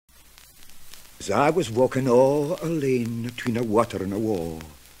As I was walking all alane atween a water and a wa',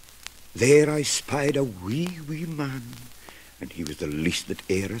 there I spied a wee man, and he was the least that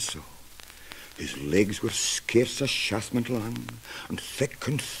e'er I saw. His legs were scarce a shathment lang, and thick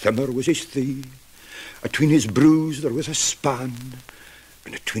and thimmer was his thigh. Atween his brews there was a span,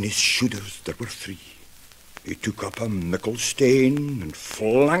 and atween his shoulders there were three. He took up a mickle stane, and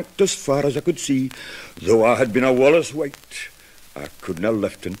flanked as far as I could see. Though I had been a Wallace wight, I couldna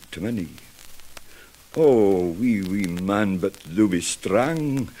lift him to my knee. Oh, wee man, but thou be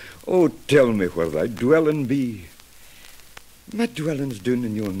strang. Oh, tell me where thy dwelling be. My dwelling's down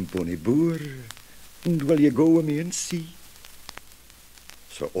in yon bonny boor, and will ye go with me and see?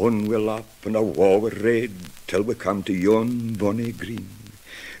 So on we lap and awa we rade, till we come to yon bonny green.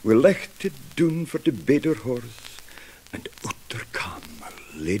 We lichted doon for to bait our horse, and out there came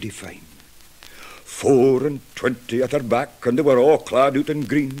a lady fine. 24 at her back, and they were all clad out in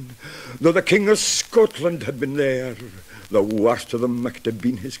green. Though the King of Scotland had been there, the worst of them might have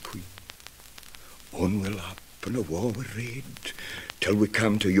been his queen. On we lap and awa we rade, till we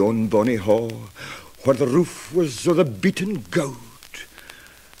came to yon bonny hall, where the roof was o' the beaten goud,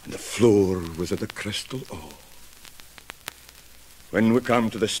 and the floor was of the crystal all. When we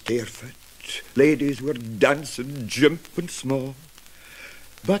come to the stairfoot, ladies were dancing, jumping small.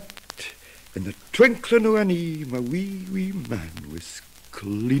 But in the twinkling o' an ee, my wee man was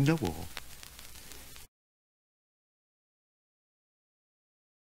clean awa'.